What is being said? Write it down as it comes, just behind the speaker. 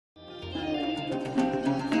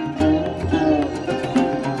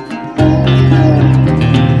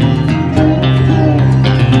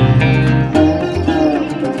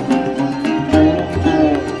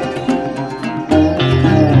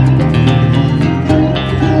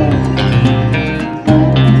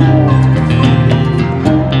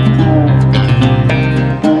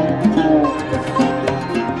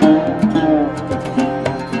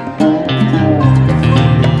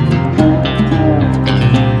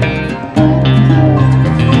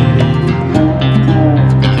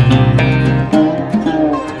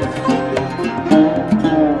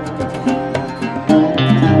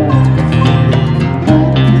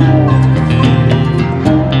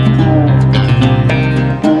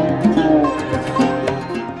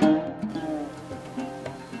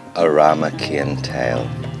Ramakien Tale,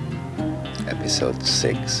 Episode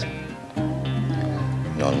 6,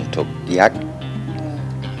 Nontuk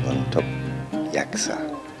Yaksa.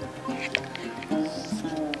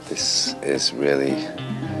 This is really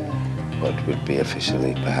what would be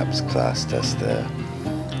officially perhaps classed as the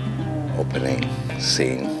opening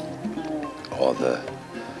scene, or the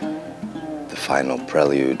final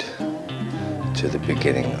prelude to the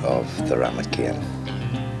beginning of the Ramakien,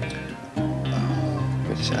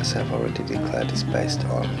 which, as I've already declared, is based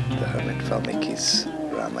on the hermit Valmiki's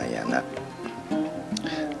Ramayana.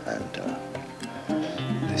 And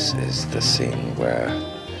this is the scene where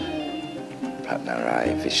Pra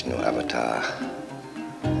Narai Vishnu Avatar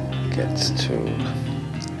gets to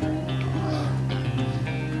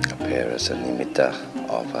appear as a nimitta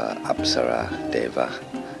of Apsara Deva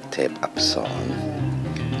Tape Apsarn,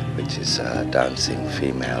 which is a dancing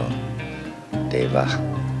female Deva,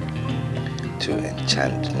 to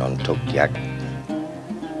enchant Nontuk Yak.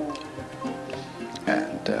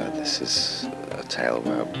 And this is a tale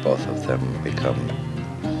where both of them become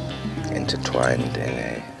intertwined in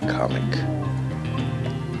a karmic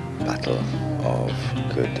battle of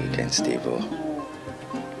good against evil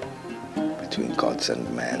between gods and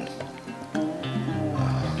men,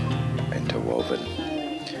 interwoven.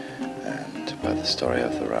 And where the story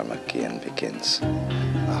of the Ramakien begins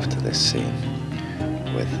after this scene,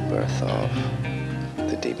 with the birth of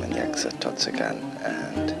the Demon Yaksa Totsagan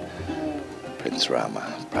and Prince Rama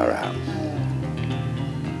Pra Ram.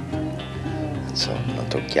 And so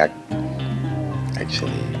Nontuk Yak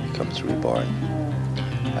actually becomes reborn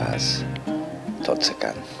as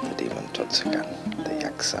Totsagan, the Demon Totsagan, the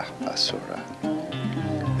Yaksa Asura,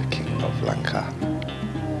 the king of Langka,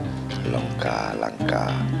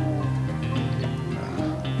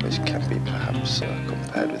 which can be perhaps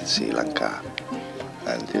compared with Sri Lanka,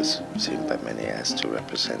 and is seen by many as to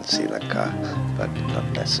represent Sri Lanka, but not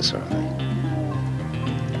necessarily.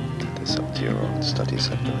 That is up to your own studies,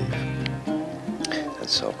 I believe. And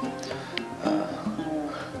so,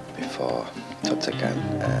 before Totsagan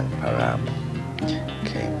and Pra Ram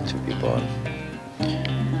came to be born,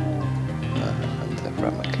 and the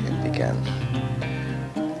Ramakien began,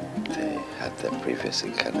 they had their previous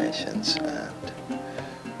incarnations, and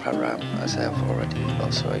Pra Ram, as I have already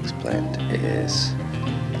also explained, is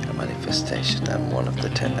a manifestation and one of the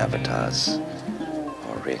 10 avatars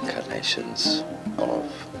or reincarnations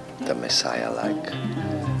of the Messiah-like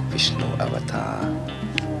Vishnu Avatar,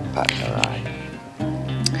 Pra Narai.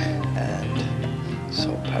 And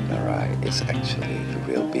so Pra Narai is actually the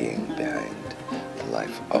real being behind the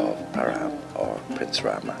life of Pra Ram, or Prince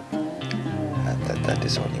Rama, and that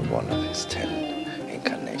is only one of his 10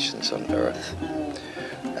 incarnations on earth.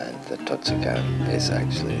 And the Totsagan is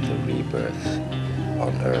actually the rebirth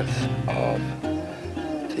on earth of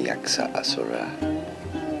the Yaksa Asura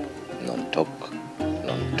Nontuk,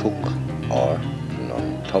 or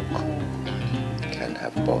Nontuk, can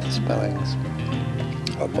have both spellings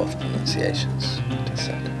or both pronunciations, it is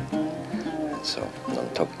said. And so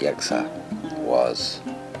Nontuk Yaksa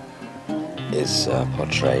is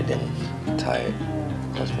portrayed in Thai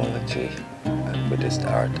cosmology and Buddhist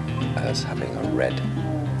art as having a red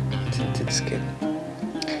tinted skin.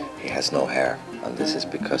 He has no hair, and this is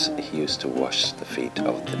because he used to wash the feet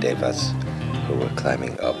of the Devas who were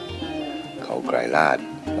climbing up Mount Grailas,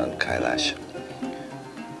 Mount Kailash,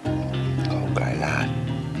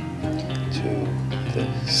 to the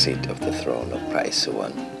seat of the throne of Pra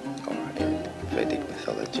Isworn, or in Vedic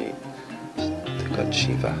mythology, the god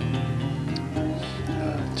Shiva,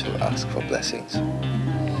 to ask for blessings.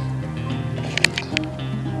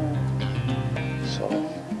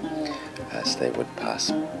 As they would pass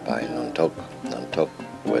by Nontuk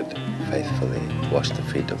would faithfully wash the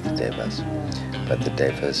feet of the Devas, but the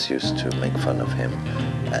Devas used to make fun of him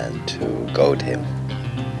and to goad him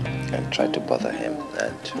and try to bother him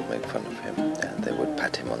and to make fun of him, and they would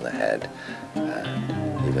pat him on the head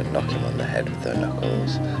and even knock him on the head with their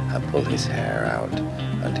knuckles and pull his hair out,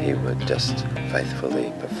 and he would just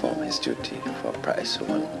faithfully perform his duty for Pra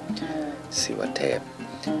Isworn,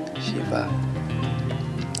 Shiva,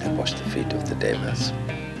 and wash the feet of the Devas.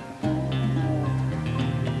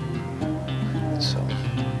 So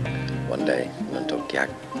one day Nontuk Yak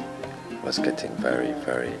was getting very,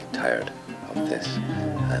 very tired of this,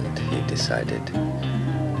 and he decided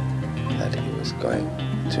that he was going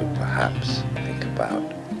to perhaps think about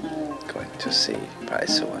going to see Pra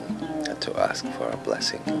Isworn and to ask for a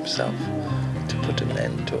blessing himself, to put an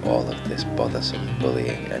end to all of this bothersome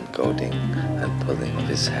bullying and goading and pulling of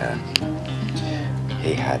his hair.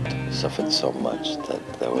 He had suffered so much that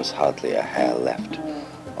there was hardly a hair left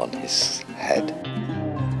on his head.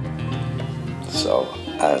 So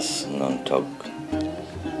as Nontuk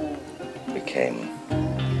became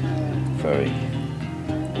very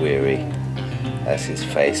weary, as his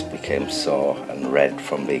face became sore and red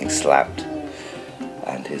from being slapped,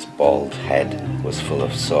 and his bald head was full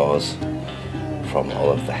of sores from all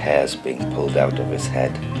of the hairs being pulled out of his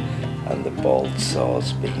head and the bald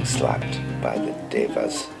sores being slapped by the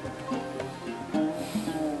Devas,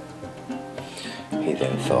 he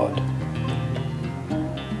then thought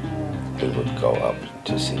he would go up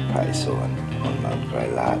to see Pra Isworn on Mount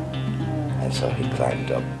Grailas, and so he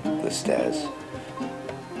climbed up the stairs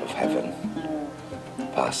of heaven,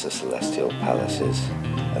 past the celestial palaces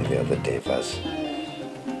and the other Devas,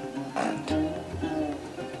 and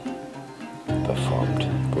performed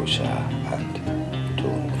puja and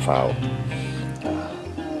tune vow,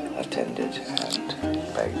 attended and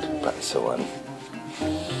begged Pra Isworn,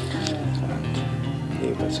 and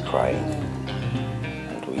he was crying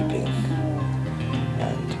and weeping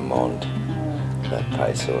and moaned that Pra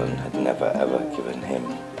Isworn had never ever given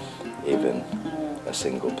him even a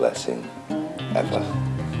single blessing ever.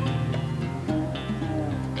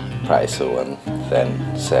 Pra Isworn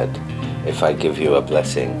then said, "If I give you a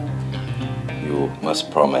blessing, you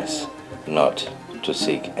must promise not to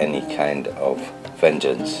seek any kind of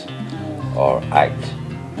vengeance or act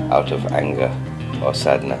out of anger or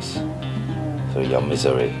sadness through your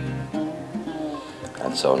misery."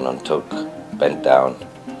 And so Nontuk bent down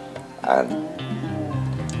and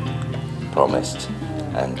promised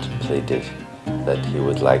and pleaded that he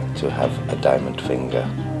would like to have a diamond finger,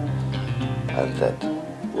 and that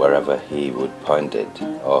wherever he would point it,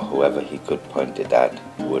 or whoever he could point it at,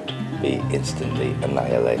 would be instantly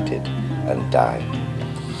annihilated and die.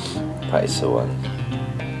 Pra Isworn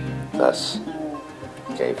thus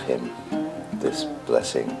gave him this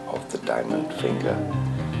blessing of the diamond finger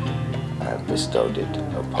and bestowed it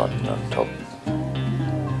upon Nontuk.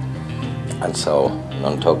 And so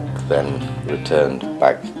Nontuk then returned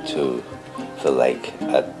back to the lake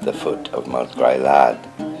at the foot of Mount Grailas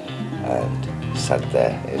and sat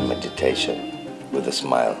there in meditation with a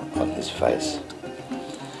smile on his face.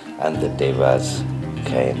 And the Devas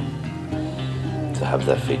came to have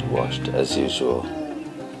their feet washed as usual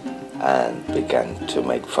and began to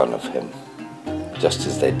make fun of him, just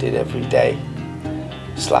as they did every day,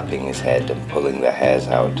 slapping his head and pulling their hairs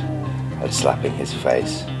out and slapping his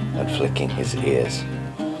face and flicking his ears.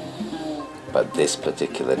 But this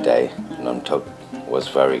particular day Nontuk was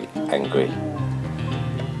very angry,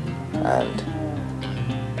 and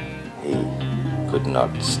he could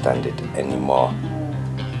not stand it anymore.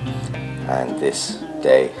 And this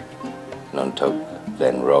day Nontuk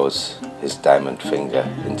then rose his diamond finger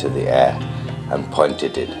into the air and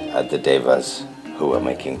pointed it at the Devas who were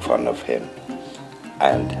making fun of him,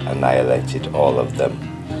 and annihilated all of them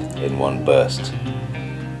in one burst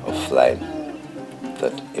of flame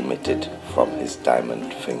that emitted from his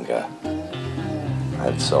diamond finger.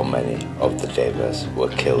 And so many of the Devas were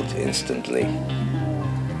killed instantly.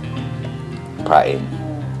 Pra,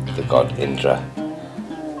 the god Indra,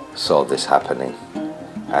 saw this happening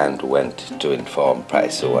and went to inform Pra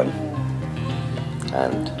Isworn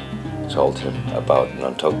and told him about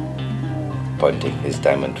Nontuk pointing his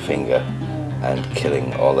diamond finger and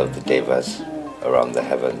killing all of the Devas around the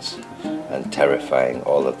heavens and terrifying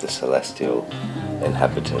all of the celestial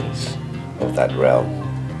inhabitants of that realm.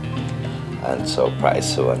 And so Pra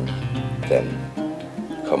Isworn then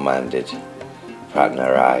commanded Pra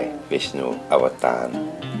Narai Vishnu Avatar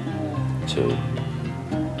to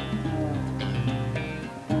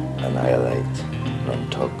annihilate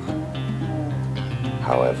Nontuk,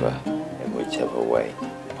 however, in whichever way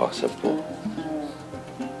possible.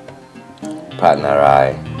 Pra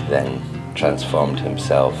Narai then transformed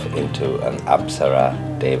himself into an Apsara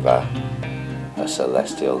Deva, a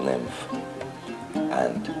celestial nymph,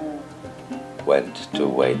 and went to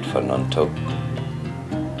wait for Nontuk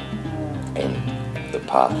in the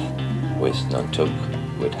path which Nontuk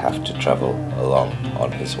would have to travel along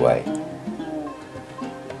on his way.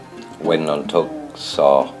 When Nontuk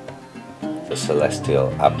saw the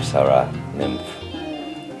celestial Apsara nymph,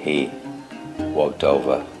 he walked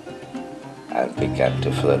over and began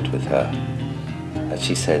to flirt with her, and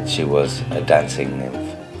she said she was a dancing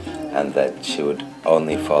nymph and that she would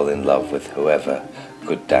only fall in love with whoever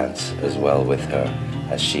could dance as well with her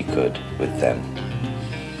as she could with them.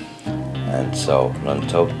 And so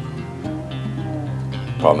Nontuk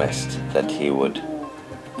promised that he would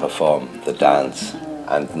perform the dance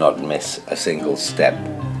and not miss a single step,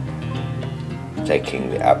 taking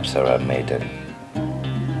the Apsara Maiden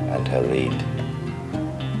and her lead.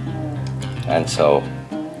 And so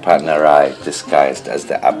Pra Narai, disguised as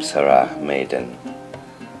the Apsara Maiden,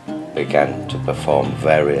 began to perform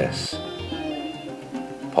various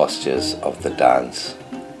postures of the dance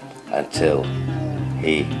until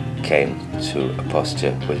he came to a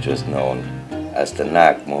posture which was known as the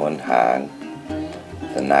Nag Mohan Hang,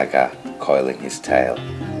 the Naga coiling his tail.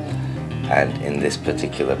 And in this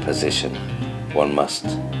particular position, one must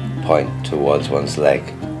point towards one's leg,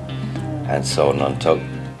 and so Nontuk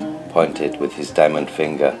pointed with his diamond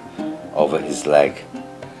finger over his leg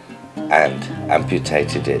and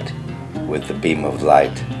amputated it with the beam of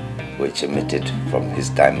light which emitted from his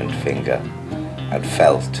diamond finger and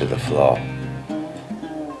fell to the floor.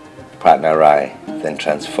 Pra Narai then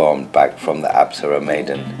transformed back from the Apsara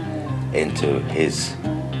Maiden into his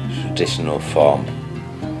traditional form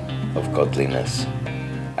of godliness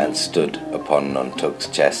and stood upon Nontuk's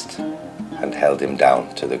chest and held him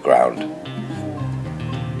down to the ground.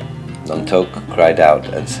 Nontuk cried out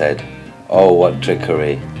and said, "Oh, what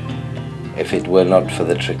trickery! If it were not for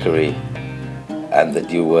the trickery, and that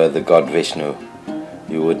you were the god Vishnu,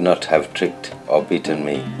 you would not have tricked or beaten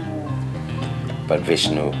me." But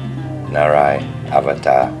Vishnu Narai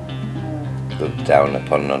Avatar looked down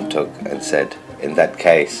upon Nontuk and said, "In that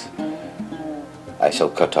case, I shall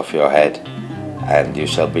cut off your head, and you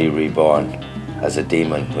shall be reborn as a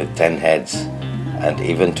demon with 10 heads and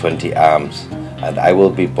even 20 arms, and I will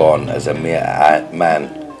be born as a mere man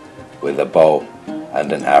with a bow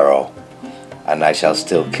and an arrow, and I shall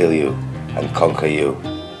still kill you and conquer you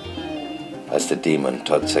as the Demon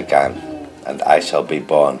Totsagan, and I shall be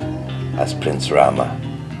born as Prince Rama,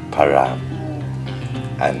 Pra Ram."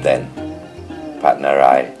 And then Pra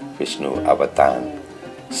Narai Vishnu Avatar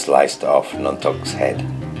sliced off Nontuk's head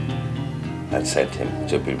and sent him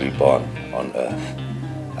to be reborn on earth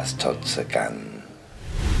as Totsagan.